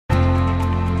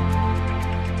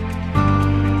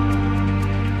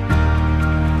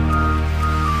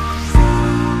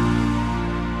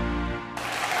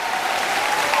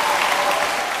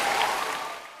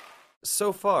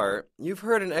So far, you've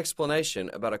heard an explanation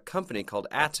about a company called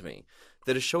Atomy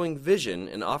that is showing vision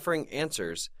and offering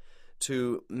answers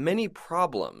to many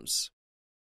problems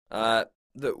that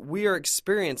we are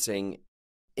experiencing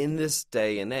in this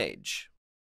day and age.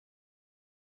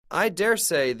 I dare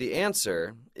say the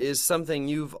answer is something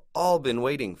you've all been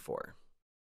waiting for.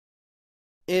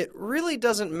 It really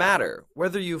doesn't matter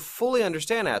whether you fully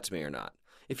understand Atomy or not.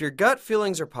 If your gut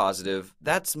feelings are positive,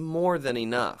 that's more than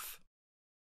enough.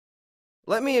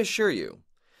 Let me assure you,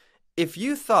 if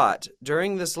you thought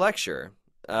during this lecture,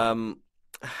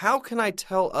 how can I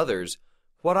tell others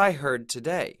what I heard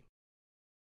today?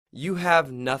 You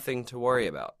have nothing to worry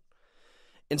about.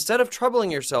 Instead of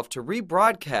troubling yourself to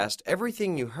rebroadcast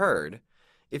everything you heard,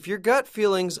 if your gut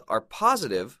feelings are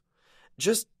positive,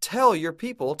 just tell your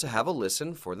people to have a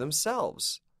listen for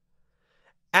themselves.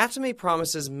 Atomy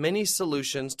promises many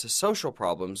solutions to social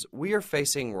problems we are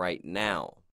facing right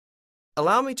now.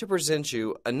 Allow me to present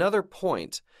you another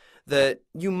point that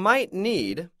you might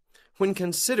need when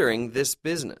considering this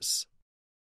business.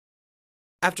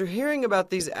 After hearing about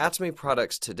these Atomy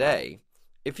products today,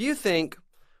 if you think,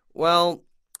 well,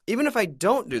 even if I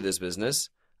don't do this business,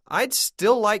 I'd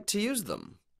still like to use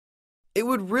them, it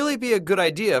would really be a good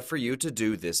idea for you to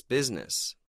do this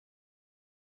business.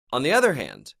 On the other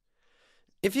hand,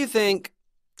 if you think,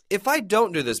 if I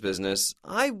don't do this business,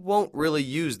 I won't really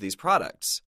use these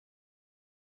products.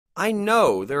 I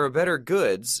know there are better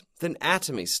goods than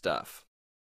Atomy stuff.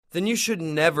 Then you should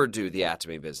never do the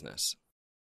Atomy business.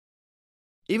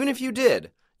 Even if you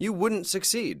did, you wouldn't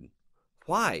succeed.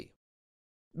 Why?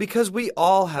 Because we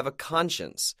all have a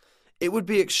conscience. It would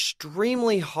be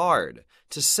extremely hard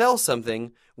to sell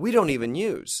something we don't even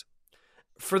use.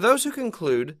 For those who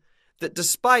conclude that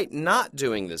despite not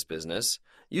doing this business,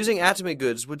 using Atomy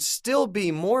goods would still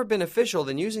be more beneficial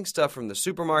than using stuff from the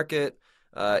supermarket,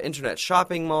 internet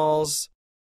shopping malls,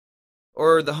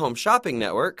 or the home shopping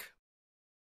network,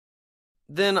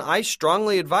 then I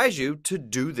strongly advise you to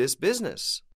do this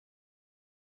business.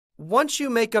 Once you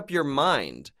make up your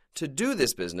mind to do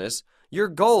this business, your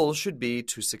goal should be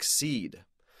to succeed.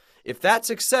 If that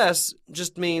success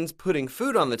just means putting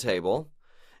food on the table,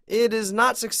 it is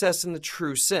not success in the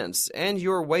true sense, and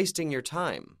you're wasting your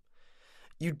time.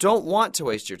 You don't want to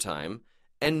waste your time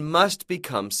and must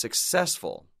become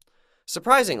successful.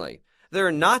 Surprisingly, there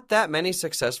are not that many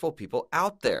successful people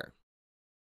out there.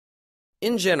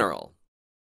 In general,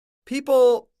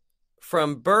 people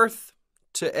from birth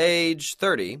to age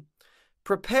 30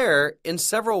 prepare in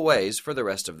several ways for the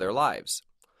rest of their lives.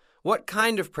 What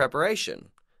kind of preparation?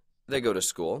 They go to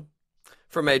school.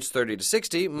 From age 30 to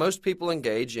 60, most people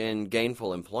engage in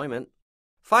gainful employment.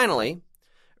 Finally,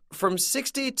 from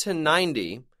 60 to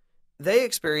 90, they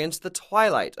experience the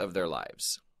twilight of their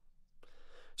lives.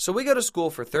 So we go to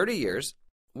school for 30 years,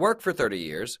 work for 30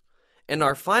 years, and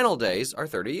our final days are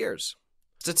 30 years.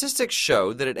 Statistics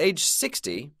show that at age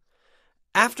 60,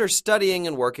 after studying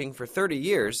and working for 30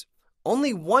 years,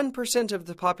 only 1% of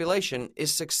the population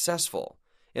is successful.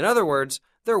 In other words,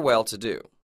 they're well-to-do.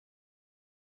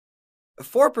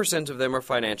 4% of them are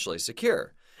financially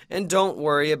secure and don't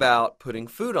worry about putting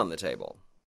food on the table.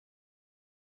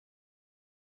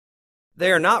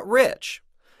 They are not rich,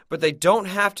 but they don't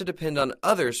have to depend on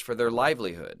others for their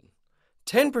livelihood.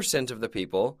 10% of the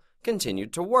people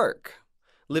continued to work,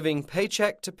 living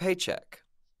paycheck to paycheck.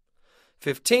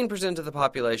 15% of the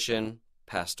population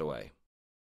passed away.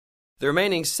 The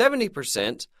remaining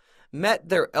 70% met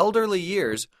their elderly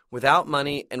years without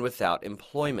money and without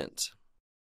employment.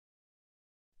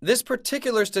 This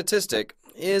particular statistic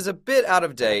is a bit out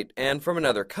of date and from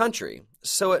another country,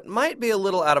 so it might be a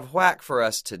little out of whack for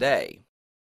us today.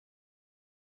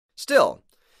 Still,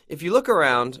 if you look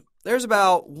around, there's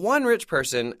about one rich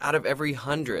person out of every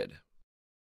 100.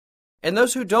 And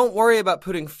those who don't worry about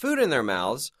putting food in their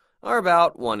mouths are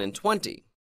about 1 in 20.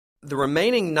 The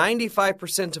remaining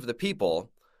 95% of the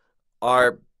people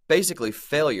are basically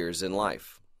failures in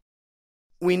life.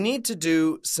 We need to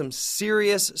do some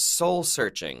serious soul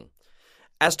searching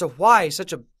as to why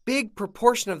such a big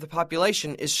proportion of the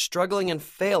population is struggling and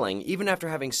failing even after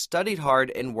having studied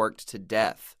hard and worked to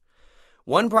death.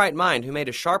 One bright mind who made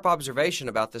a sharp observation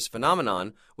about this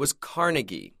phenomenon was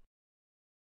Carnegie,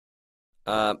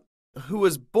 who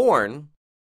was born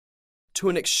to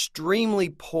an extremely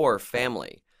poor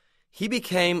family. He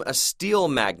became a steel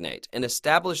magnate and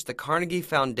established the Carnegie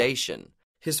Foundation.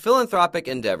 His philanthropic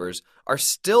endeavors are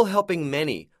still helping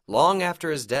many long after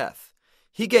his death.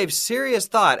 He gave serious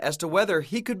thought as to whether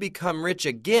he could become rich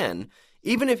again,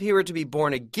 even if he were to be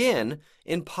born again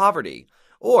in poverty,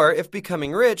 or if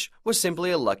becoming rich was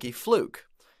simply a lucky fluke.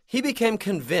 He became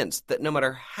convinced that no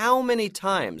matter how many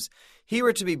times he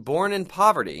were to be born in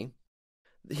poverty,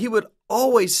 he would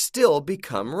always still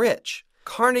become rich.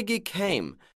 Carnegie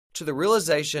came to the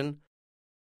realization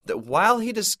that while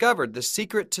he discovered the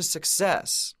secret to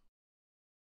success,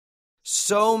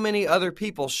 so many other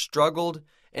people struggled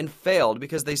and failed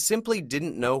because they simply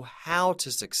didn't know how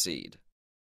to succeed.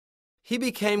 He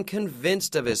became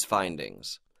convinced of his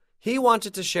findings. He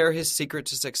wanted to share his secret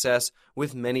to success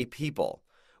with many people.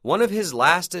 One of his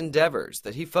last endeavors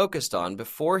that he focused on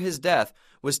before his death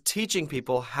was teaching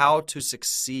people how to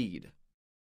succeed.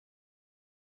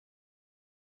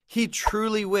 He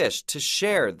truly wished to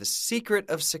share the secret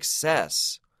of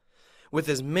success with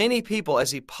as many people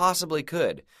as he possibly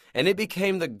could, and it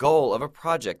became the goal of a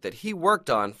project that he worked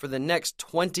on for the next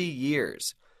 20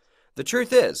 years. The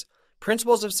truth is,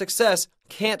 principles of success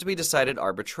can't be decided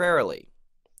arbitrarily.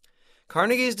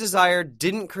 Carnegie's desire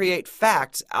didn't create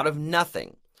facts out of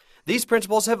nothing. These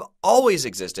principles have always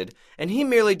existed, and he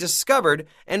merely discovered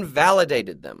and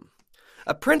validated them.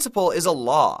 A principle is a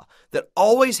law that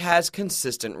always has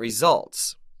consistent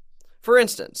results. For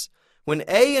instance, when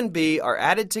A and B are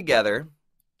added together,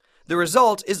 the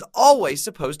result is always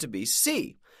supposed to be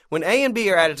C. When A and B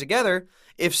are added together,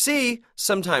 if C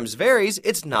sometimes varies,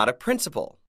 it's not a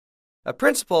principle. A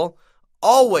principle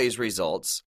always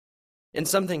results in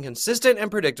something consistent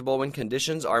and predictable when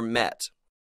conditions are met.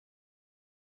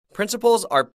 Principles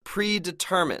are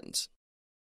predetermined.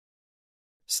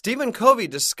 Stephen Covey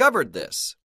discovered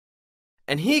this,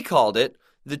 and he called it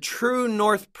the true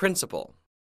north principle.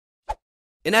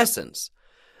 In essence,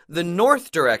 the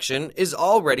north direction is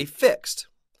already fixed.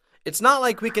 It's not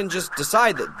like we can just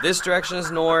decide that this direction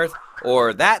is north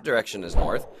or that direction is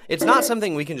north. It's not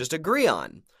something we can just agree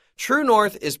on. True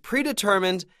north is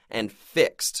predetermined and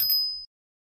fixed.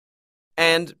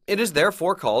 And it is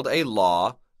therefore called a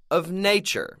law of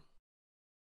nature.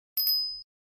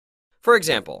 For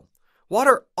example,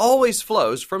 water always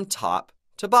flows from top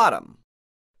to bottom.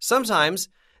 Sometimes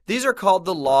these are called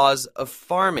the laws of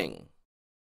farming.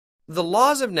 The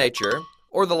laws of nature,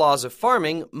 or the laws of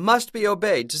farming, must be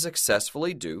obeyed to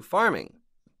successfully do farming.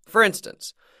 For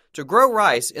instance, to grow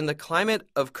rice in the climate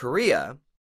of Korea,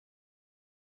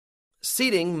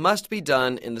 seeding must be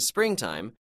done in the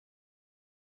springtime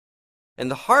and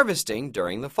the harvesting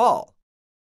during the fall.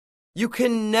 You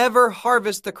can never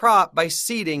harvest the crop by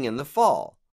seeding in the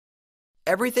fall.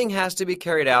 Everything has to be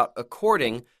carried out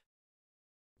according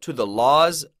to the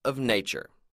laws of nature.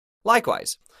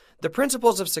 Likewise, the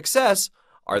principles of success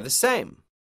are the same.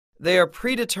 They are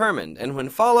predetermined, and when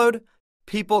followed,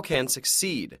 people can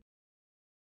succeed.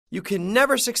 You can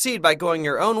never succeed by going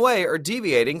your own way or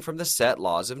deviating from the set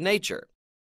laws of nature.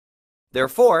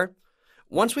 Therefore,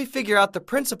 once we figure out the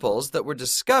principles that were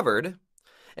discovered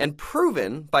and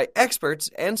proven by experts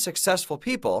and successful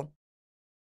people,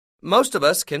 most of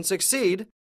us can succeed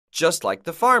just like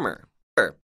the farmer.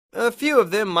 A few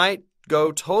of them might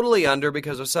go totally under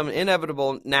because of some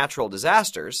inevitable natural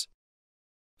disasters.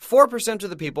 4% of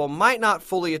the people might not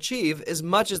fully achieve as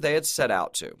much as they had set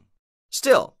out to.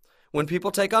 Still, when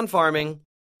people take on farming,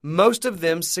 most of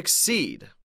them succeed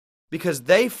because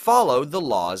they follow the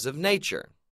laws of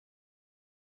nature.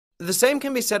 The same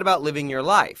can be said about living your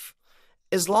life.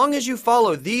 As long as you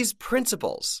follow these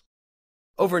principles,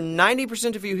 over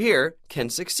 90% of you here can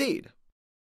succeed.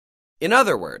 In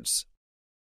other words,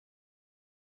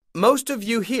 most of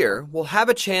you here will have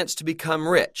a chance to become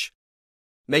rich,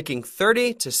 making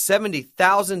 $30,000 to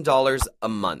 $70,000 a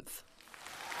month.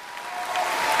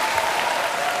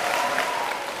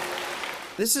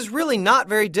 This is really not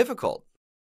very difficult.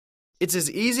 It's as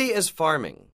easy as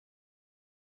farming.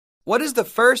 What is the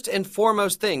first and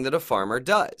foremost thing that a farmer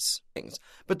does?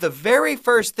 But the very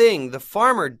first thing the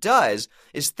farmer does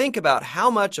is think about how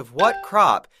much of what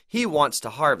crop he wants to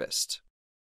harvest.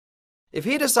 If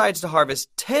he decides to harvest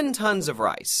 10 tons of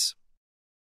rice,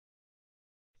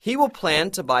 he will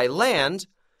plan to buy land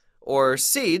or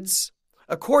seeds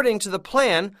according to the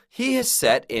plan he has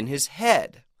set in his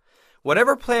head.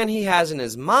 Whatever plan he has in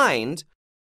his mind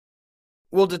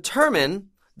will determine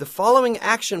the following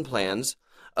action plans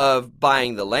of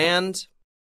buying the land,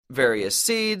 various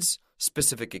seeds,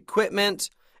 specific equipment,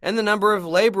 and the number of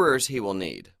laborers he will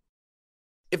need.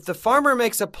 If the farmer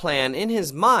makes a plan in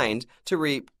his mind to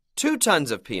reap 2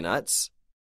 tons of peanuts,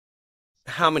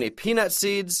 how many peanut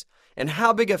seeds and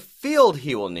how big a field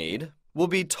he will need will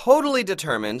be totally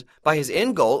determined by his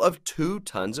end goal of 2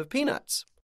 tons of peanuts.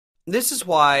 This is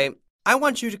why I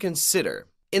want you to consider,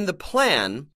 in the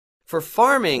plan for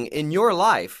farming in your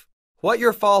life, what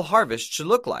your fall harvest should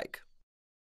look like.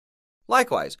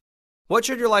 Likewise, what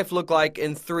should your life look like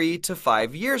in 3 to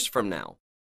 5 years from now?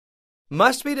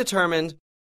 Must be determined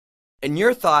and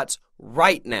your thoughts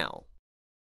right now.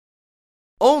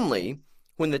 Only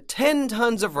when the 10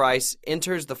 tons of rice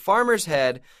enters the farmer's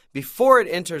head before it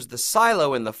enters the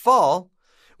silo in the fall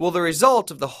will the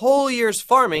result of the whole year's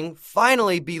farming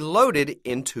finally be loaded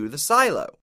into the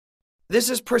silo. This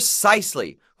is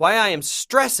precisely why I am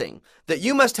stressing that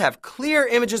you must have clear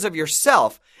images of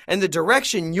yourself and the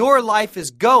direction your life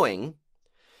is going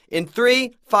in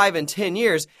 3, 5, and 10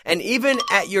 years, and even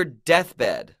at your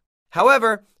deathbed.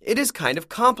 However, it is kind of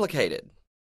complicated.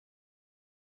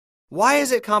 Why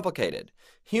is it complicated?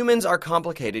 Humans are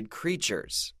complicated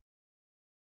creatures.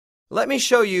 Let me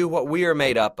show you what we are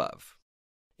made up of.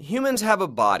 Humans have a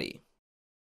body.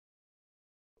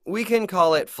 We can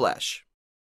call it flesh.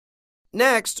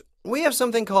 Next, we have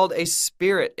something called a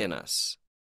spirit in us.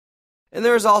 And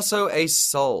there is also a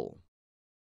soul.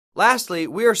 Lastly,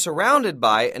 we are surrounded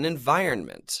by an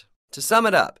environment. To sum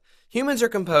it up, humans are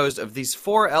composed of these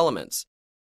 4 elements,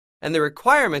 and the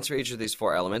requirements for each of these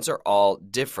 4 elements are all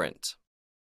different.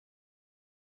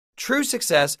 True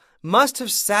success must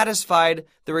have satisfied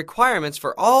the requirements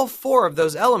for all 4 of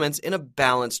those elements in a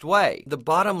balanced way. The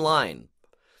bottom line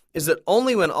is that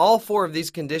only when all 4 of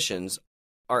these conditions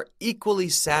are equally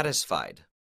satisfied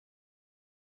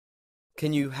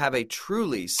can you have a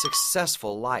truly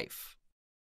successful life.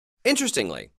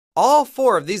 Interestingly, all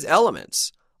 4 of these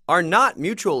elements are not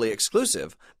mutually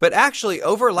exclusive, but actually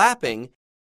overlapping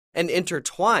and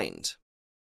intertwined.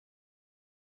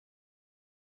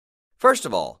 First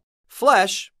of all,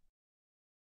 flesh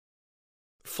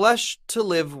to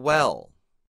live well.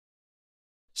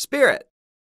 Spirit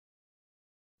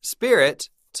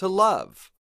to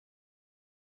love.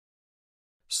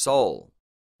 Soul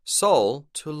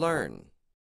to learn.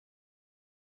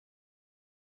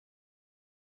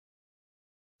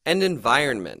 And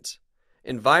environment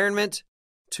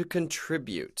to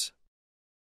contribute.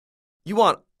 You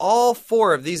want all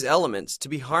 4 of these elements to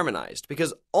be harmonized,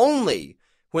 because only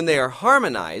when they are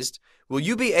harmonized will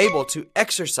you be able to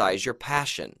exercise your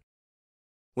passion.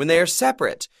 When they are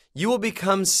separate, you will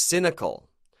become cynical.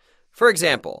 For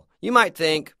example, you might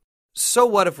think, so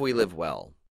what if we live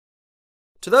well?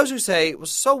 To those who say, well,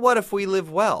 so what if we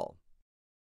live well?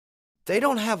 They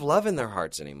don't have love in their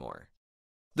hearts anymore.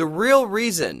 The real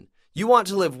reason you want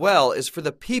to live well is for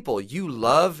the people you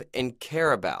love and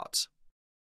care about.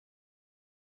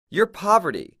 Your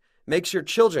poverty makes your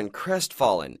children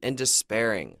crestfallen and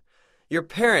despairing. Your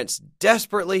parents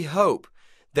desperately hope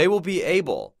they will be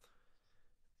able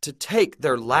to take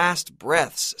their last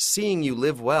breaths seeing you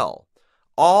live well.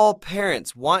 All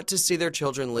parents want to see their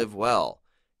children live well.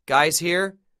 Guys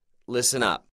here, listen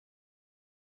up.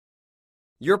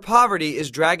 Your poverty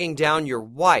is dragging down your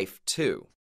wife, too.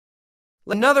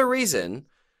 Another reason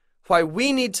why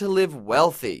we need to live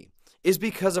wealthy is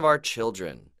because of our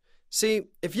children. See,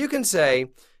 if you can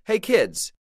say, hey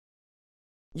kids,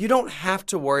 you don't have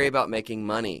to worry about making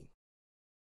money.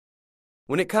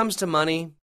 When it comes to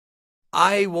money,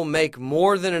 I will make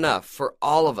more than enough for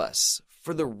all of us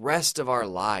for the rest of our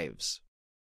lives.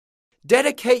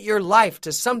 Dedicate your life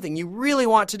to something you really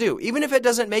want to do, even if it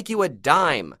doesn't make you a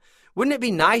dime. Wouldn't it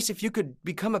be nice if you could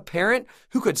become a parent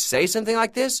who could say something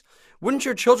like this? Wouldn't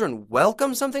your children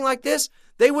welcome something like this?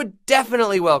 They would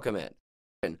definitely welcome it.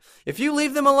 If you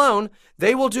leave them alone,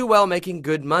 they will do well making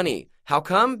good money. How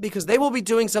come? Because they will be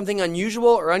doing something unusual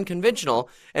or unconventional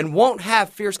and won't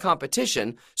have fierce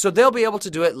competition, so they'll be able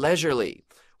to do it leisurely.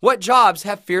 What jobs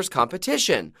have fierce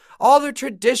competition? All the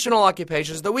traditional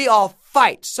occupations that we all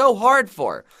fight so hard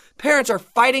for. Parents are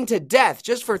fighting to death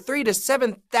just for $3,000 to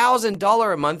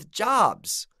 $7,000 a month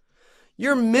jobs.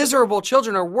 Your miserable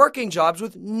children are working jobs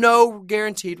with no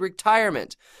guaranteed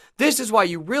retirement. This is why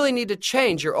you really need to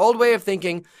change your old way of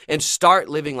thinking and start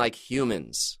living like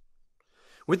humans.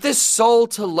 With this soul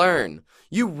to learn,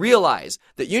 you realize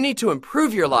that you need to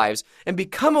improve your lives and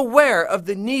become aware of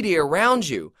the needy around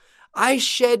you. I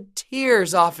shed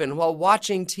tears often while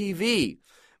watching TV.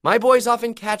 My boys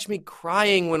often catch me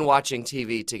crying when watching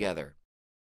TV together.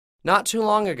 Not too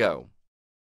long ago,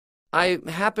 I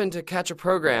happened to catch a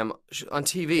program on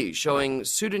TV showing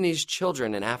Sudanese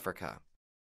children in Africa,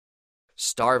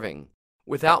 starving,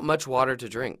 without much water to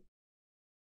drink.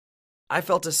 I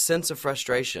felt a sense of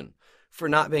frustration for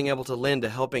not being able to lend a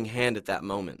helping hand at that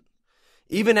moment.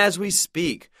 Even as we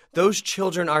speak, those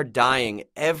children are dying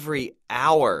every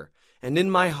hour, and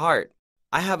in my heart,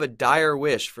 I have a dire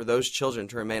wish for those children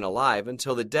to remain alive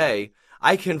until the day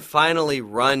I can finally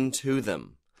run to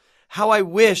them. How I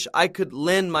wish I could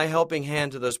lend my helping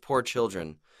hand to those poor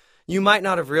children. You might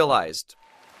not have realized,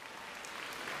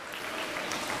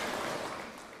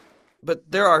 but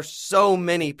there are so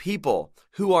many people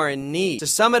who are in need. To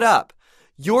sum it up,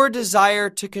 Your desire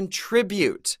to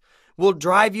contribute will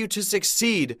drive you to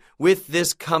succeed with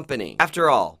this company.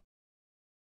 After all,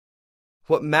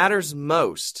 what matters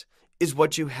most is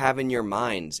what you have in your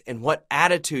minds and what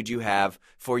attitude you have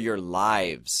for your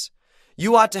lives.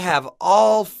 You ought to have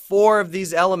all 4 of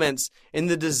these elements in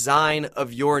the design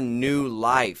of your new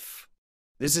life.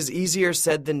 This is easier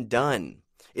said than done.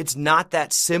 It's not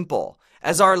that simple,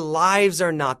 as our lives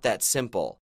are not that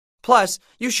simple. Plus,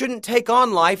 you shouldn't take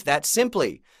on life that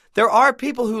simply. There are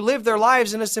people who live their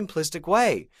lives in a simplistic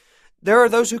way. There are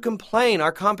those who complain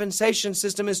our compensation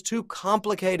system is too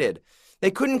complicated. They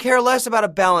couldn't care less about a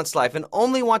balanced life and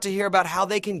only want to hear about how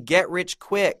they can get rich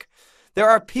quick. There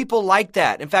are people like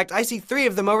that. In fact, I see 3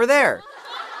 of them over there.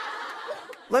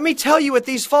 Let me tell you what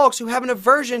these folks who have an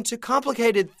aversion to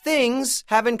complicated things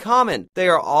have in common. They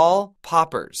are all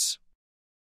paupers.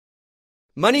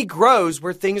 Money grows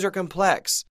where things are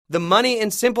complex. The money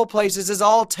in simple places is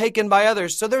all taken by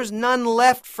others, so there's none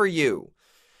left for you.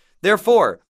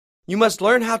 Therefore, you must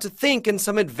learn how to think in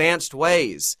some advanced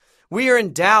ways. We are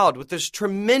endowed with this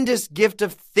tremendous gift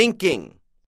of thinking.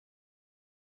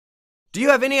 Do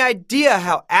you have any idea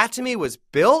how Atomy was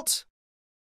built?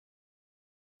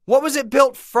 What was it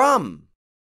built from?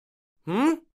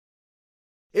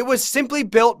 It was simply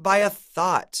built by a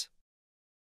thought.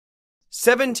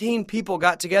 17 people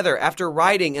got together after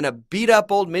riding in a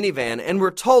beat-up old minivan and were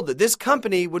told that this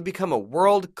company would become a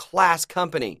world-class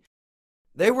company.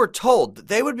 They were told that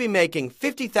they would be making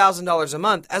 $50,000 a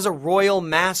month as a royal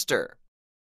master.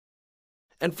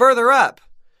 And further up,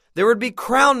 there would be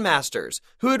crown masters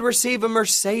who would receive a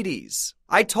Mercedes.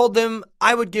 I told them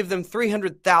I would give them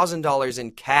 $300,000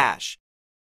 in cash.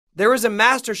 There was a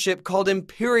mastership called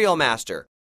Imperial Master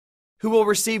who will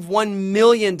receive $1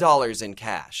 million in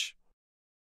cash.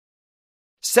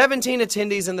 17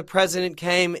 attendees and the president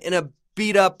came in a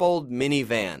beat-up old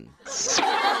minivan.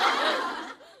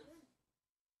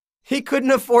 He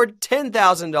couldn't afford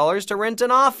 $10,000 to rent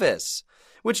an office,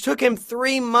 which took him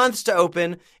 3 months to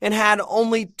open and had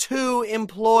only 2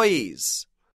 employees.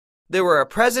 There were a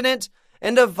president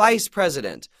and a vice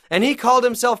president, and he called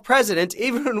himself president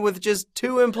even with just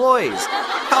 2 employees.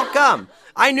 How come?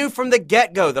 I knew from the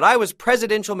get-go that I was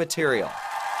presidential material.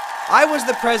 I was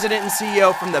the president and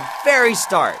CEO from the very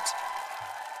start.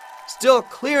 Still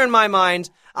clear in my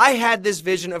mind, I had this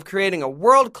vision of creating a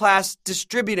world-class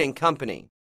distributing company.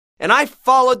 And I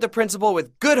followed the principle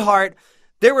with good heart.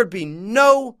 There would be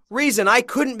no reason I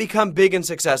couldn't become big and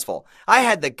successful. I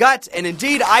had the guts, and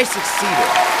indeed I succeeded.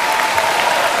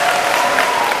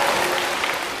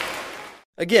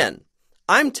 Again,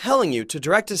 I'm telling you to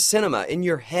direct a cinema in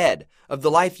your head of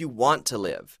the life you want to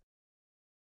live.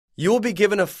 You will be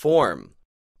given a form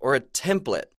or a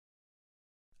template.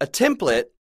 A template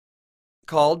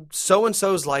called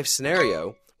so-and-so's life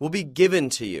scenario will be given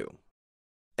to you.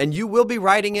 And you will be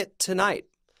writing it tonight.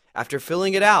 After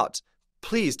filling it out,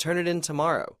 please turn it in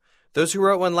tomorrow. Those who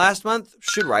wrote one last month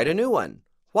should write a new one.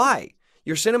 Why?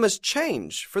 Your cinemas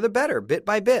change for the better, bit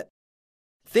by bit.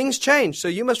 Things change, so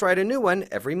you must write a new one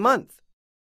every month.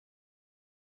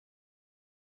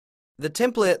 The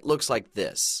template looks like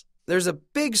this. There's a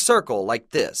big circle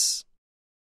like this.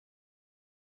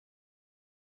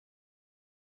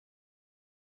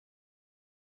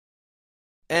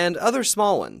 And other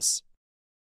small ones.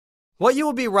 What you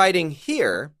will be writing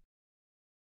here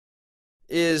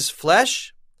is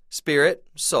flesh, spirit,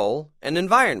 soul, and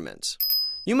environment.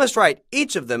 You must write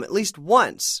each of them at least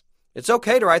once. It's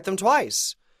okay to write them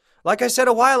twice. Like I said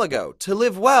a while ago, to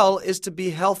live well is to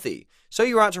be healthy. So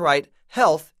you want to write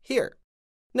health here.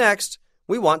 Next,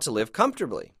 we want to live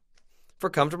comfortably. For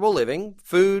comfortable living,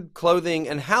 food, clothing,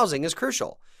 and housing is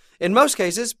crucial. In most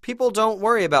cases, people don't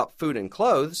worry about food and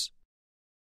clothes.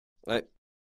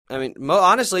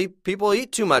 Honestly, people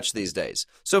eat too much these days,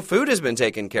 so food has been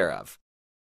taken care of.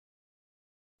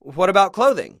 What about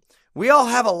clothing? We all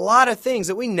have a lot of things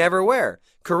that we never wear.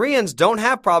 Koreans don't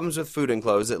have problems with food and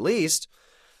clothes, at least.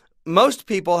 Most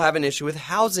people have an issue with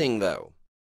housing, though.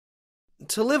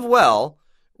 To live well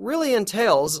really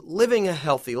entails living a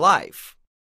healthy life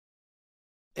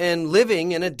and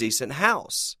living in a decent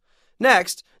house.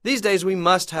 Next, these days we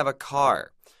must have a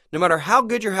car. No matter how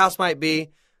good your house might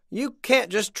be, you can't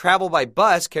just travel by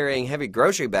bus carrying heavy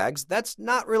grocery bags. That's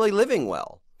not really living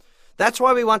well. That's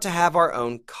why we want to have our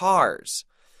own cars.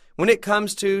 When it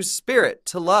comes to spirit,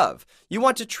 to love, you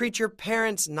want to treat your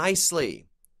parents nicely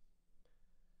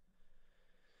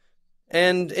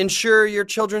and ensure your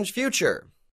children's future.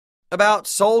 About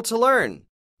soul to learn,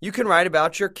 you can write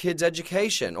about your kids'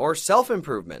 education or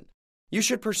self-improvement. You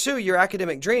should pursue your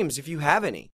academic dreams if you have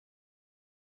any.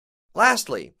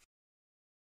 Lastly,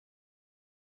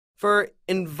 For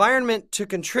environment to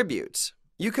contribute,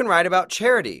 you can write about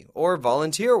charity or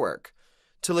volunteer work.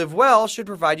 To live well should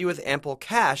provide you with ample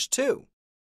cash, too.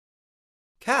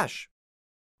 Cash.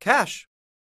 Cash.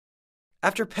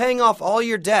 After paying off all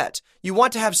your debt, you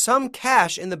want to have some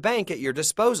cash in the bank at your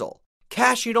disposal.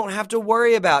 Cash you don't have to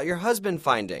worry about your husband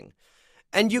finding.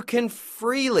 And you can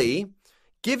freely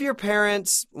give your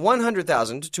parents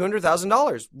 $100,000 to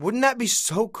 $200,000. Wouldn't that be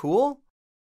so cool?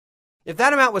 If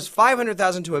that amount was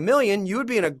 $500,000 to $1 million, you would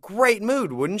be in a great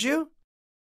mood, wouldn't you?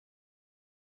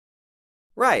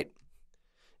 Right.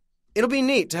 It'll be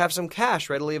neat to have some cash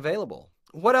readily available.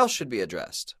 What else should be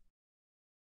addressed?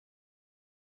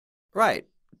 Right.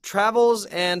 Travels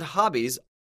and hobbies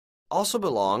also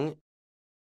belong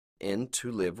in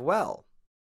to live well.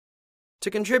 To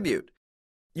contribute,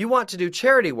 you want to do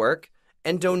charity work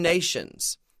and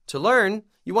donations. To learn,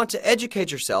 you want to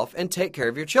educate yourself and take care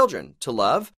of your children. To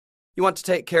love, you want to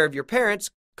take care of your parents,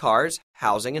 cars,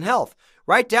 housing, and health.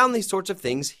 Write down these sorts of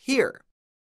things here.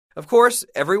 Of course,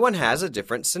 everyone has a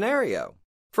different scenario.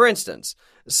 For instance,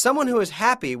 someone who is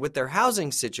happy with their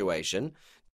housing situation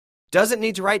doesn't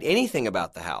need to write anything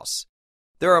about the house.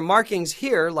 There are markings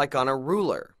here like on a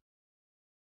ruler.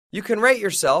 You can rate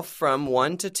yourself from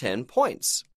 1 to 10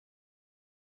 points.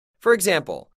 For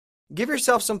example, give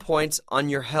yourself some points on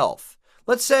your health.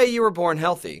 Let's say you were born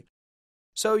healthy,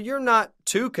 so you're not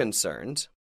too concerned.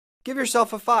 Give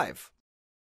yourself a 5.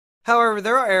 However,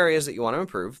 there are areas that you want to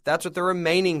improve. That's what the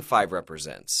remaining 5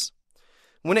 represents.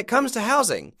 When it comes to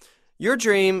housing, your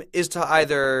dream is to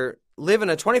either live in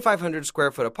a 2,500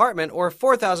 square foot apartment or a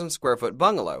 4,000 square foot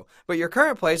bungalow, but your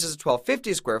current place is a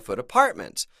 1,250 square foot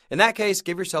apartment. In that case,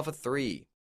 give yourself a 3.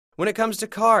 When it comes to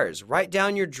cars, write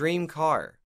down your dream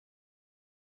car.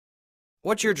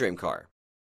 What's your dream car?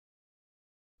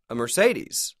 A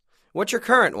Mercedes. What's your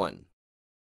current one?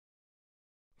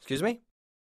 Excuse me?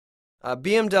 A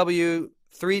BMW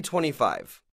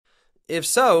 325. If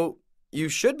so, you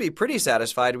should be pretty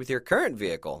satisfied with your current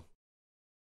vehicle.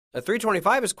 A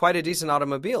 325 is quite a decent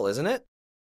automobile, isn't it?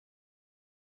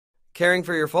 Caring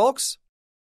for your folks?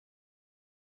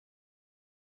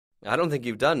 I don't think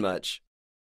you've done much.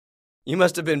 You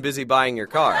must have been busy buying your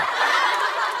car.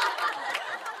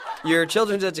 Your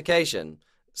children's education.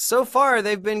 So far,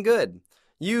 they've been good.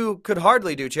 You could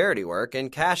hardly do charity work,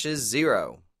 and cash is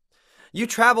 0. You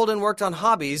traveled and worked on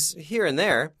hobbies here and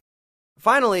there.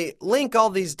 Finally, link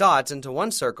all these dots into one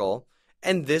circle,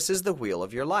 and this is the wheel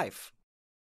of your life.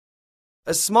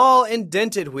 A small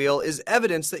indented wheel is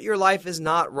evidence that your life is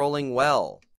not rolling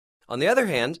well. On the other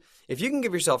hand, if you can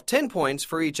give yourself 10 points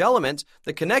for each element,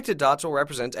 the connected dots will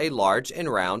represent a large and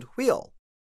round wheel.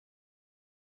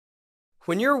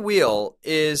 When your wheel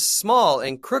is small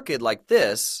and crooked like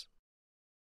this,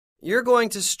 you're going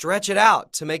to stretch it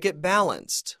out to make it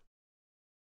balanced.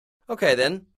 Okay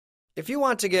then, if you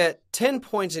want to get 10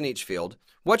 points in each field,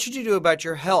 what should you do about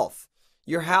your health,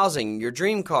 your housing, your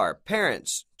dream car,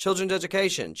 parents, children's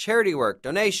education, charity work,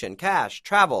 donation, cash,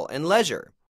 travel, and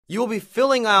leisure? You will be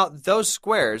filling out those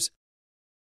squares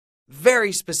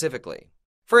very specifically.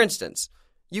 For instance,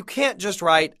 you can't just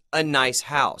write a nice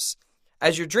house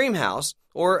as your dream house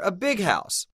or a big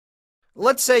house.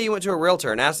 Let's say you went to a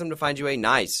realtor and asked them to find you a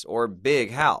nice or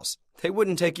big house. They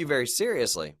wouldn't take you very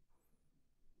seriously.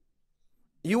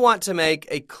 You want to make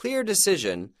a clear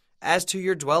decision as to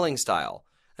your dwelling style,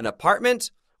 an apartment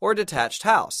or a detached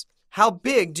house. How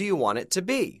big do you want it to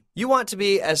be? You want to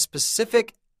be as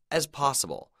specific as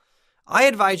possible. I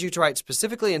advise you to write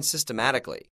specifically and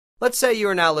systematically. Let's say you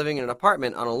are now living in an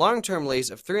apartment on a long-term lease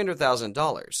of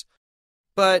 $300,000,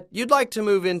 but you'd like to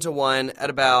move into one at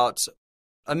about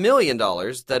 $1 million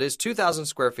that is 2,000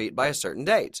 square feet by a certain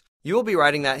date. You will be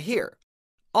writing that here.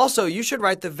 Also, you should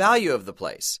write the value of the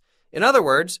place. In other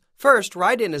words, first,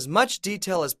 write in as much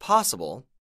detail as possible.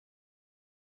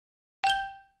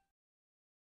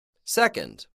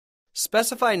 Second,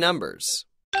 specify numbers,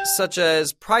 such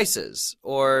as prices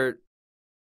or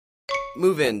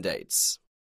move-in dates.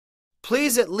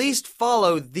 Please at least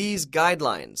follow these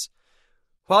guidelines.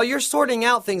 While you're sorting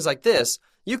out things like this,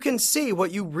 you can see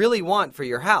what you really want for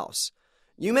your house.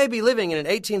 You may be living in an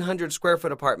 1,800 square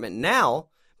foot apartment now,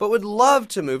 but would love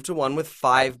to move to one with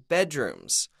 5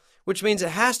 bedrooms, which means it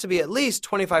has to be at least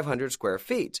 2,500 square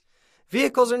feet.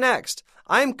 Vehicles are next.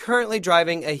 I'm currently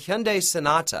driving a Hyundai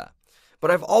Sonata,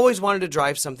 but I've always wanted to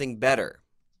drive something better.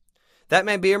 That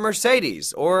may be a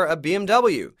Mercedes or a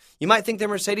BMW. You might think the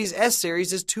Mercedes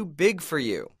S-Series is too big for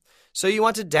you, so you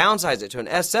want to downsize it to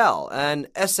an SL, an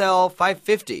SL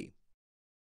 550.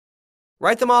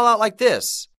 Write them all out like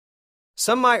this.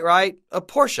 Some might write a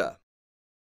Porsche.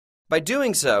 By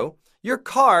doing so, your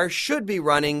car should be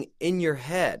running in your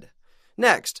head.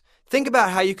 Next, think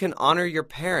about how you can honor your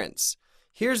parents.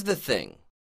 Here's the thing.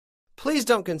 Please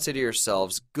don't consider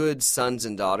yourselves good sons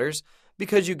and daughters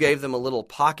because you gave them a little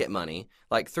pocket money,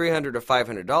 like $300 or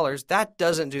 $500. That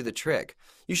doesn't do the trick.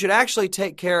 You should actually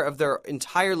take care of their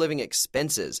entire living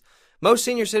expenses. Most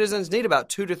senior citizens need about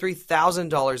 $2,000 to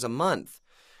 $3,000 a month.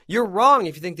 You're wrong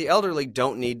if you think the elderly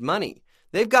don't need money.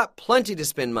 They've got plenty to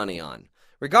spend money on.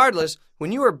 Regardless,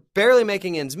 when you are barely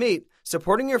making ends meet,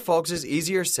 supporting your folks is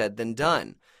easier said than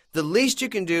done. The least you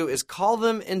can do is call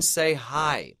them and say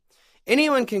hi.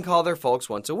 Anyone can call their folks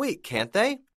once a week, can't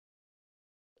they?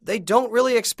 They don't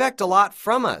really expect a lot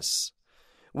from us.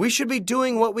 We should be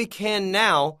doing what we can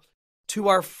now to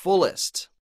our fullest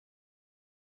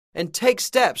and take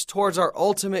steps towards our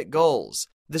ultimate goals.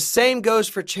 The same goes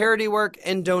for charity work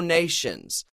and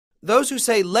donations. Those who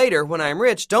say later, when I am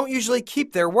rich, don't usually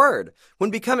keep their word.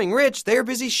 When becoming rich, they are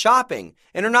busy shopping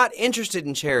and are not interested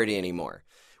in charity anymore.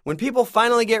 When people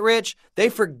finally get rich, they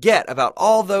forget about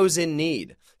all those in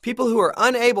need. People who are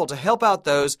unable to help out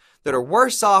those that are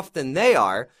worse off than they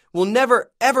are will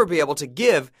never ever be able to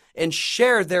give and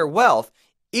share their wealth,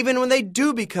 even when they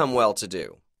do become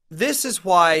well-to-do. This is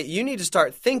why you need to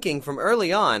start thinking from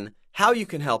early on how you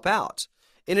can help out.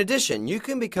 In addition, you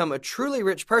can become a truly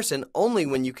rich person only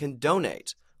when you can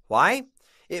donate. Why?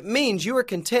 It means you are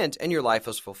content and your life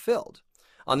is fulfilled.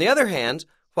 On the other hand,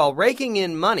 while raking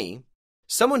in money,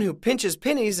 someone who pinches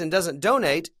pennies and doesn't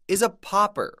donate is a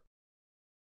pauper.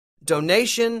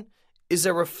 Donation is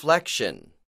a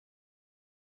reflection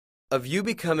of you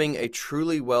becoming a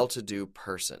truly well-to-do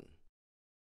person.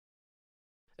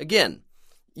 Again,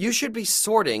 you should be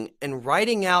sorting and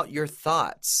writing out your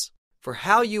thoughts for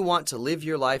how you want to live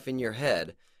your life in your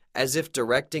head as if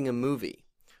directing a movie.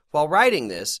 While writing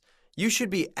this, you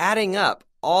should be adding up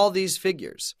all these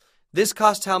figures. This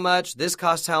costs how much, this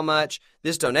costs how much,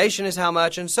 this donation is how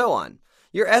much, and so on.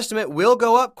 Your estimate will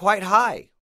go up quite high.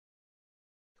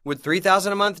 Would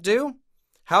 $3,000 a month do?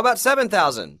 How about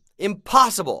 $7,000?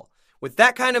 Impossible. With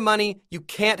that kind of money, you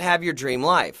can't have your dream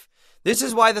life. This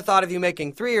is why the thought of you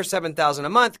making $3,000 or $7,000 a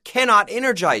month cannot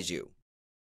energize you.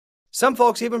 Some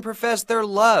folks even profess their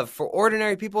love for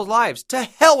ordinary people's lives. To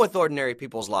hell with ordinary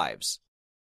people's lives.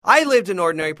 I lived an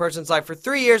ordinary person's life for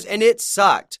 3 years and it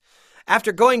sucked.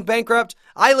 After going bankrupt,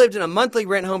 I lived in a monthly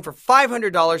rent home for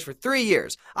 $500 for 3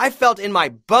 years. I felt in my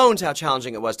bones how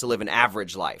challenging it was to live an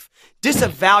average life.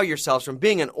 Disavow yourselves from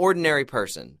being an ordinary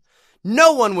person.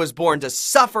 No one was born to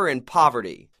suffer in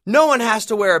poverty. No one has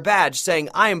to wear a badge saying,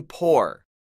 I am poor.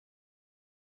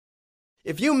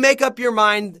 If you make up your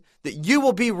mind that you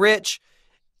will be rich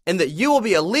and that you will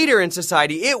be a leader in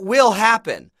society, it will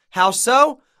happen. How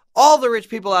so? All the rich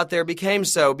people out there became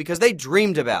so because they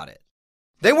dreamed about it.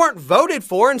 They weren't voted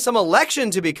for in some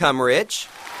election to become rich.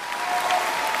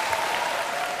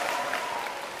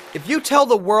 If you tell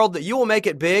the world that you will make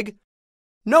it big,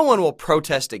 no one will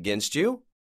protest against you.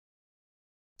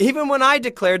 Even when I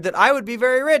declared that I would be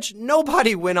very rich,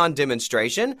 nobody went on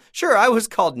demonstration. Sure, I was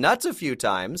called nuts a few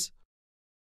times.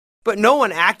 But no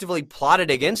one actively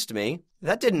plotted against me.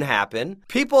 That didn't happen.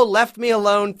 People left me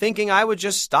alone thinking I would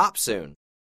just stop soon.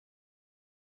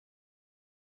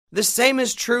 The same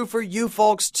is true for you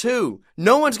folks too.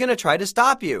 No one's going to try to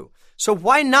stop you. So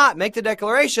why not make the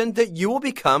declaration that you will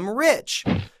become rich?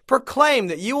 Proclaim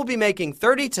that you will be making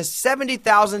 $30,000 to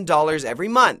 $70,000 every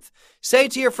month. Say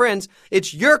to your friends,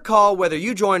 it's your call whether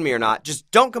you join me or not. Just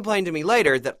don't complain to me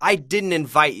later that I didn't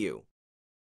invite you.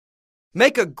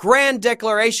 Make a grand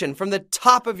declaration from the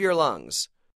top of your lungs.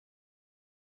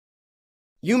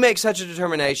 You make such a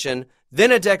determination,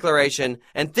 then a declaration,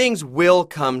 and things will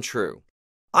come true.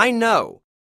 I know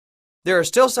there are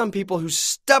still some people who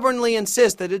stubbornly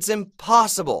insist that it's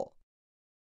impossible.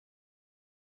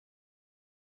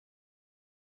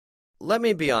 Let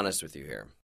me be honest with you here.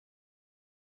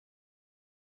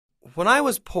 When I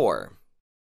was poor,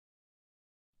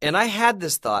 and I had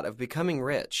this thought of becoming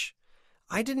rich,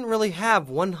 I didn't really have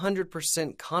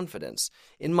 100% confidence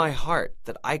in my heart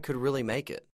that I could really make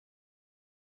it.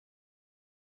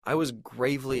 I was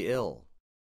gravely ill,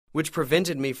 which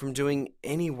prevented me from doing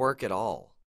any work at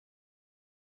all.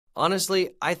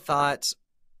 Honestly, I thought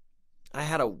I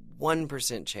had a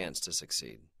 1% chance to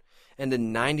succeed and a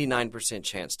 99%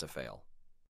 chance to fail.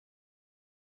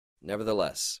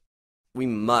 Nevertheless, we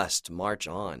must march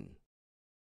on.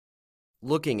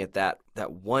 Looking at that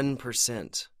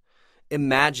 1%,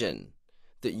 imagine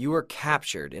that you are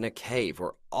captured in a cave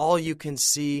where all you can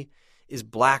see is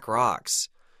black rocks.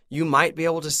 You might be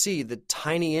able to see the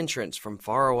tiny entrance from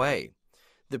far away.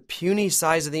 The puny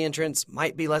size of the entrance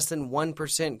might be less than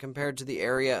 1% compared to the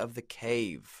area of the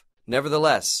cave.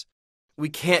 Nevertheless, We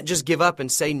can't just give up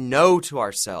and say no to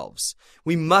ourselves.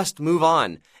 We must move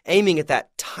on, aiming at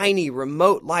that tiny,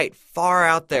 remote light far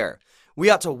out there. We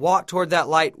ought to walk toward that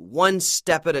light one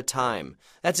step at a time.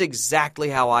 That's exactly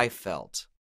how I felt.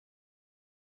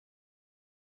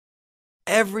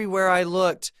 Everywhere I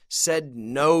looked said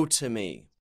no to me.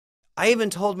 I even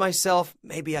told myself,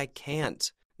 maybe I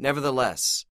can't.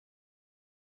 Nevertheless,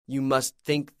 you must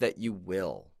think that you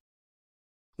will.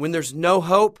 When there's no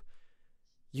hope,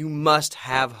 you must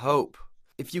have hope.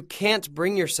 If you can't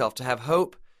bring yourself to have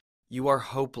hope, you are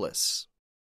hopeless.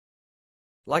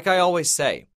 Like I always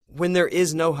say, when there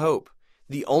is no hope,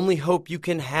 the only hope you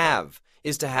can have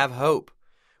is to have hope.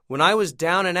 When I was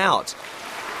down and out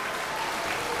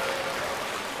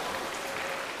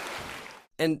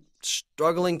and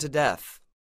struggling to death,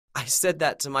 I said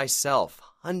that to myself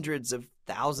hundreds of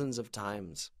thousands of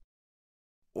times.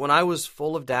 When I was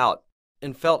full of doubt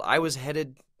and felt I was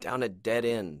headed down a dead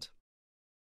end,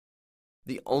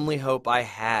 the only hope I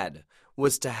had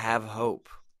was to have hope.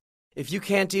 If you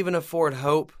can't even afford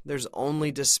hope, there's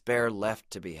only despair left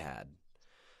to be had.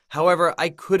 However, I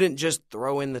couldn't just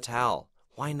throw in the towel.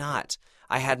 Why not?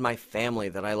 I had my family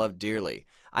that I loved dearly.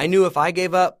 I knew if I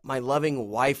gave up, my loving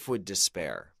wife would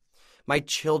despair. My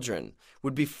children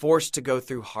would be forced to go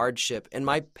through hardship, and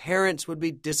my parents would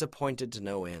be disappointed to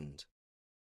no end.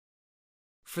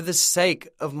 For the sake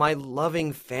of my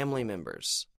loving family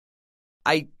members,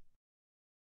 I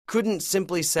couldn't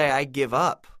simply say I give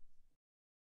up.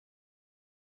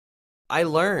 I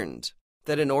learned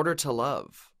that in order to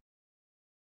love,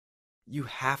 you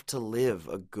have to live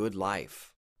a good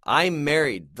life. I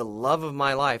married the love of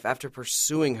my life after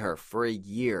pursuing her for a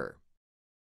year.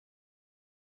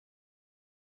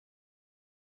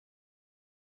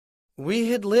 We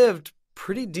had lived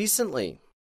pretty decently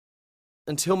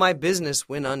until my business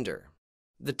went under.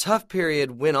 The tough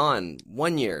period went on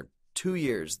 1 year, 2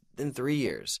 years, then 3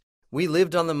 years. We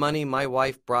lived on the money my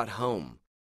wife brought home.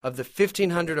 Of the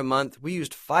 $1,500 a month, we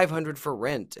used $500 for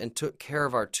rent and took care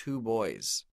of our 2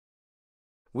 boys.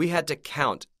 We had to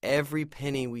count every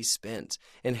penny we spent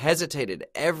and hesitated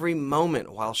every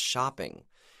moment while shopping.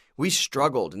 We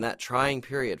struggled in that trying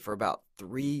period for about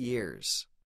 3 years.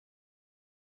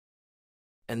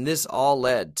 And this all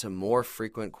led to more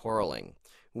frequent quarreling.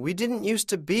 We didn't used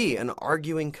to be an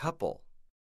arguing couple.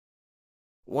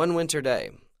 One winter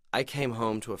day, I came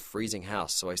home to a freezing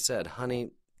house, so I said,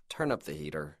 "Honey, turn up the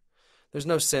heater. There's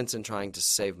no sense in trying to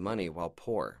save money while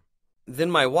poor." Then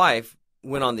my wife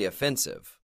went on the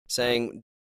offensive, saying,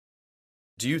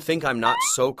 "Do you think I'm not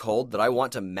so cold that I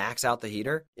want to max out the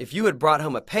heater? If you had brought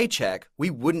home a paycheck, we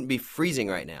wouldn't be freezing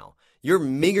right now. Your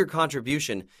meager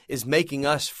contribution is making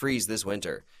us freeze this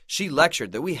winter." She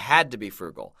lectured that we had to be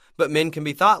frugal, but men can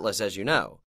be thoughtless, as you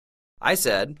know. I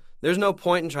said, "There's no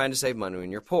point in trying to save money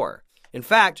when you're poor. In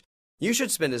fact, you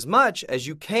should spend as much as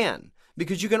you can,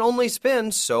 because you can only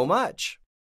spend so much."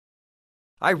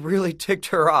 I really ticked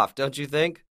her off, don't you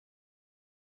think?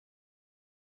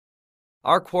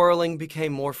 Our quarreling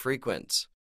became more frequent.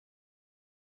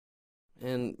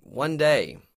 And one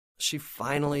day, she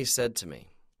finally said to me,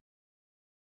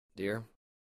 "Dear,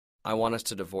 I want us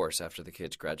to divorce after the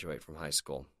kids graduate from high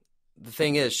school." The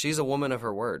thing is, she's a woman of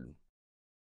her word.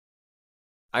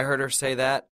 I heard her say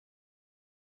that,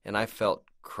 and I felt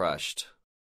crushed.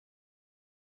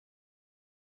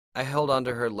 I held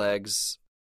onto her legs,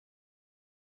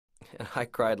 and I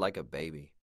cried like a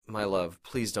baby. "My love,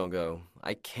 please don't go.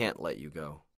 I can't let you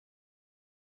go."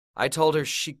 I told her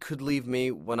she could leave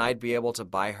me when I'd be able to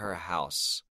buy her a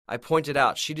house. I pointed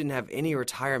out she didn't have any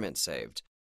retirement saved.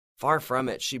 Far from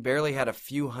it, she barely had a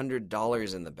few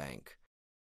 $100s in the bank.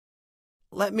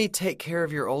 "Let me take care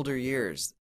of your older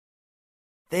years.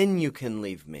 Then you can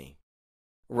leave me."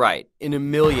 "Right, in a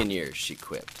million years," she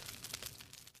quipped.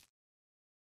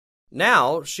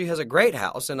 Now she has a great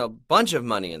house and a bunch of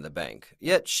money in the bank,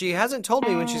 yet she hasn't told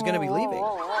me when she's going to be leaving.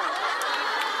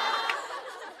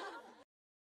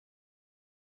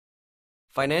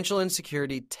 Financial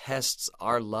insecurity tests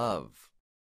our love.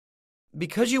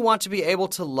 Because you want to be able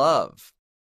to love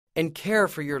and care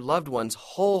for your loved ones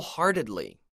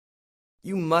wholeheartedly,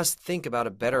 you must think about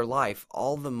a better life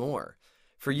all the more.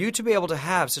 For you to be able to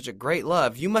have such a great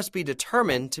love, you must be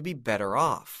determined to be better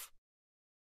off.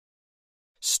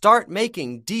 Start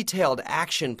making detailed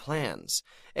action plans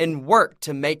and work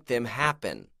to make them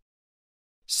happen.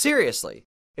 Seriously,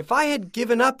 if I had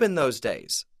given up in those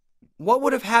days, what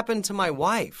would have happened to my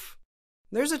wife?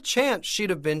 There's a chance she'd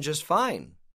have been just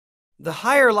fine. The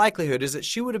higher likelihood is that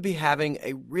she would be having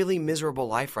a really miserable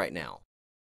life right now.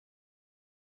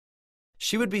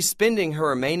 She would be spending her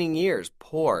remaining years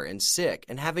poor and sick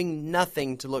and having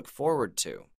nothing to look forward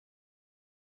to.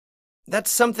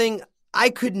 That's something I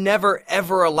could never,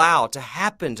 ever allow to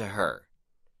happen to her.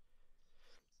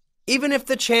 Even if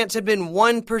the chance had been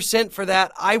 1% for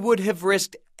that, I would have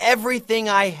risked everything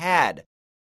I had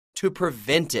to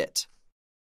prevent it.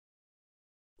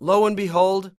 Lo and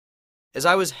behold, as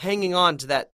I was hanging on to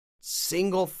that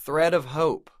single thread of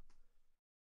hope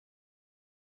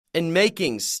and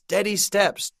making steady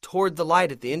steps toward the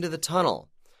light at the end of the tunnel,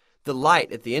 the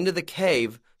light at the end of the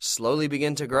cave slowly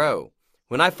began to grow.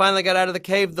 When I finally got out of the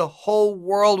cave, the whole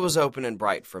world was open and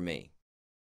bright for me.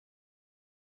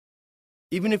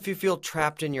 Even if you feel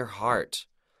trapped in your heart,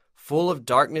 full of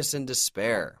darkness and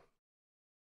despair,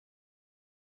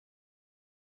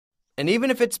 and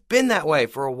even if it's been that way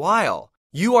for a while,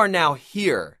 you are now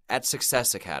here at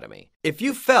Success Academy. If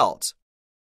you felt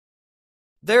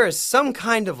there is some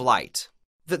kind of light,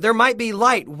 that there might be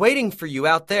light waiting for you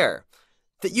out there,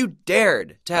 that you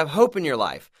dared to have hope in your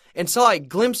life and saw a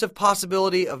glimpse of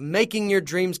possibility of making your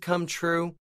dreams come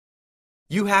true,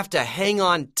 you have to hang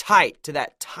on tight to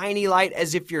that tiny light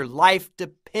as if your life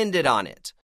depended on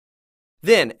it.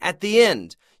 Then, at the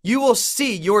end, you will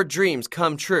see your dreams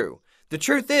come true. The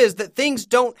truth is that things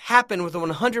don't happen with a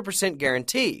 100%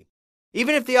 guarantee.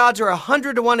 Even if the odds are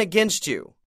 100 to 1 against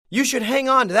you, you should hang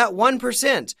on to that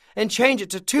 1% and change it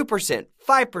to 2%,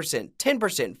 5%,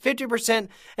 10%, 50%,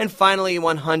 and finally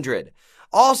 100.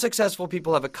 All successful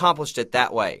people have accomplished it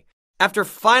that way. After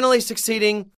finally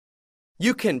succeeding,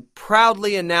 you can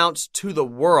proudly announce to the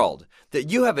world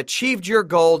that you have achieved your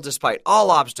goal despite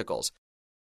all obstacles.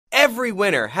 Every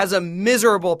winner has a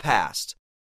miserable past.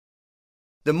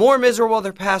 The more miserable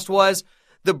their past was,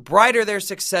 the brighter their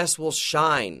success will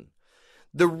shine.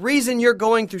 The reason you're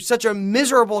going through such a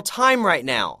miserable time right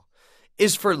now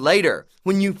is for later,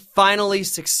 when you finally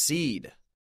succeed.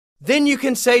 Then you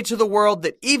can say to the world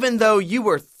that even though you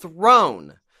were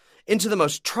thrown into the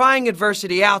most trying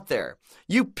adversity out there,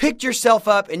 you picked yourself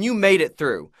up and you made it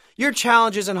through. Your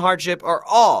challenges and hardship are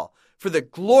all for the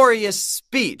glorious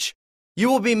speech you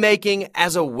will be making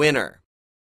as a winner.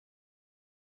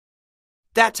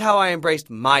 That's how I embraced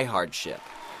my hardship.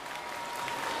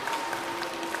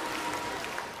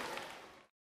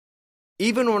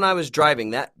 Even when I was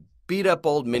driving that beat-up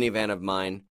old minivan of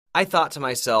mine, I thought to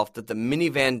myself that the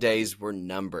minivan days were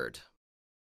numbered.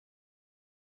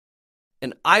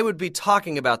 And I would be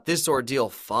talking about this ordeal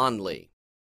fondly.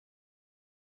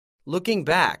 Looking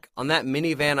back on that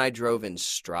minivan I drove in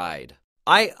stride,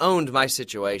 I owned my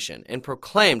situation and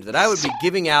proclaimed that I would be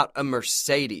giving out a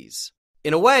Mercedes.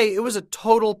 In a way, it was a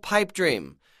total pipe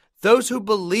dream. Those who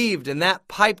believed in that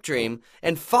pipe dream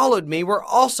and followed me were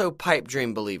also pipe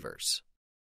dream believers.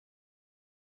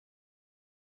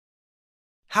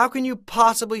 How can you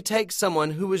possibly take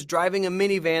someone who was driving a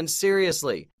minivan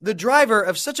seriously? The driver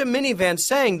of such a minivan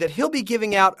saying that he'll be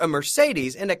giving out a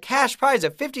Mercedes and a cash prize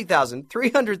of $50,000,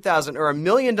 $300,000, or $1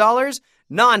 million?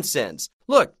 Nonsense.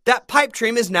 Look, that pipe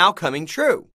dream is now coming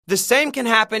true. The same can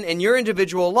happen in your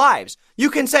individual lives. You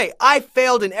can say, I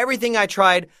failed in everything I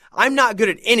tried. I'm not good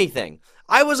at anything.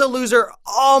 I was a loser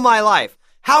all my life.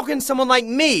 How can someone like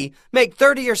me make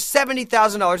 $30,000 or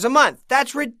 $70,000 a month?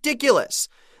 That's ridiculous.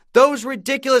 Those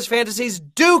ridiculous fantasies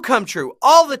do come true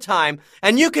all the time,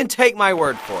 and you can take my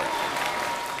word for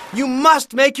it. You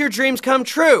must make your dreams come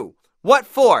true. What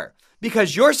for?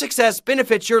 Because your success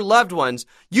benefits your loved ones.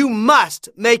 You must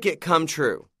make it come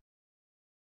true.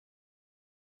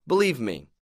 Believe me,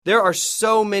 there are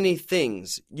so many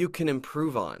things you can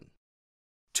improve on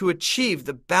to achieve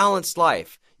the balanced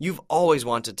life you've always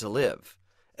wanted to live.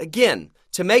 Again,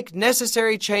 to make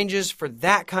necessary changes for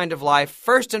that kind of life,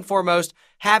 first and foremost,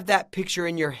 have that picture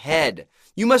in your head.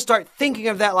 You must start thinking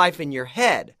of that life in your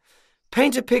head.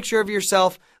 Paint a picture of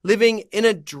yourself living in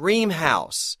a dream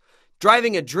house,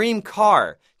 driving a dream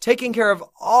car, taking care of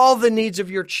all the needs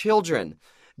of your children,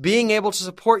 being able to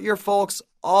support your folks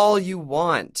all you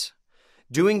want,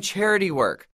 doing charity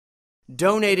work,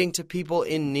 donating to people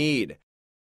in need,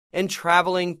 and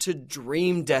traveling to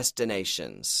dream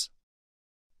destinations.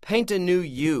 Paint a new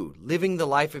you, living the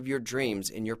life of your dreams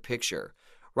in your picture.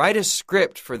 Write a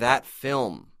script for that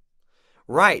film.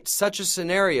 Write such a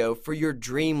scenario for your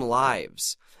dream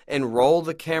lives, and roll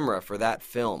the camera for that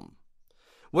film.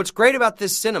 What's great about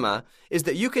this cinema is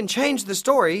that you can change the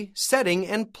story, setting,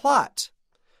 and plot.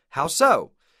 How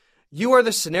so? You are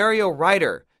the scenario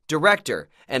writer, director,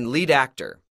 and lead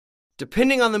actor.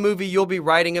 Depending on the movie you'll be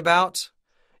writing about,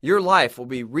 your life will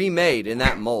be remade in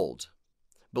that mold.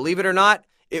 Believe it or not,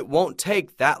 it won't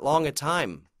take that long a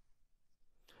time.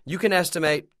 You can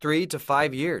estimate 3 to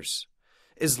 5 years.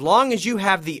 As long as you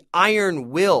have the iron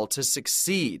will to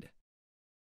succeed,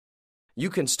 you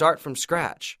can start from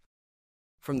scratch,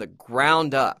 from the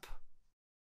ground up,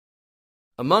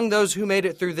 Among those who made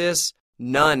it through this,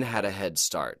 none had a head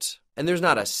start. And there's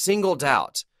not a single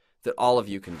doubt that all of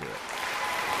you can do it.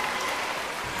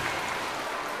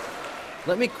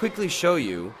 Let me quickly show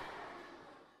you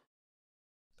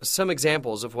some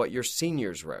examples of what your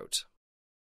seniors wrote.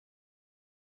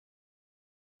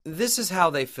 This is how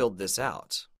they filled this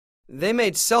out. They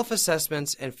made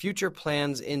self-assessments and future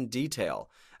plans in detail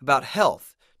about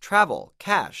health, travel,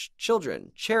 cash,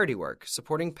 children, charity work,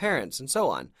 supporting parents, and so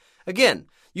on. Again,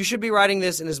 you should be writing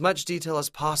this in as much detail as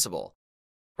possible.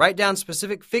 Write down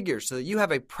specific figures so that you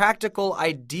have a practical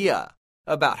idea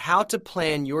about how to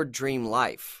plan your dream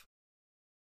life.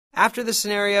 After the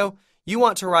scenario, you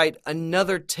want to write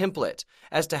another template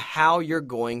as to how you're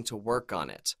going to work on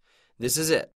it. This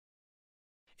is it.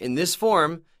 In this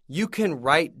form, you can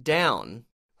write down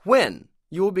when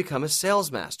you will become a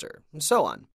sales master, and so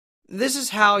on. This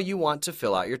is how you want to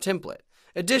fill out your template.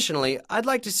 Additionally, I'd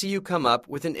like to see you come up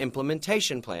with an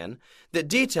implementation plan that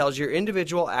details your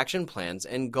individual action plans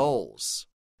and goals.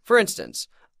 For instance,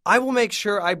 I will make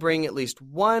sure I bring at least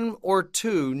 1 or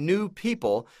 2 new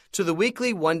people to the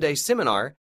weekly one-day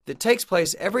seminar that takes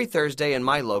place every Thursday in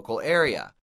my local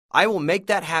area. I will make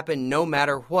that happen no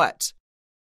matter what.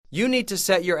 You need to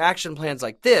set your action plans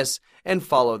like this and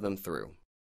follow them through.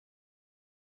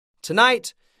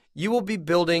 Tonight, you will be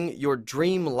building your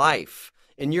dream life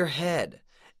in your head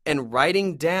and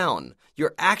writing down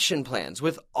your action plans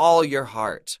with all your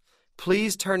heart.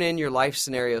 Please turn in your life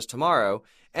scenarios tomorrow,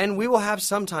 and we will have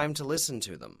some time to listen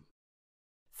to them.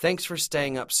 Thanks for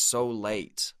staying up so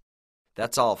late.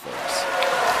 That's all, folks.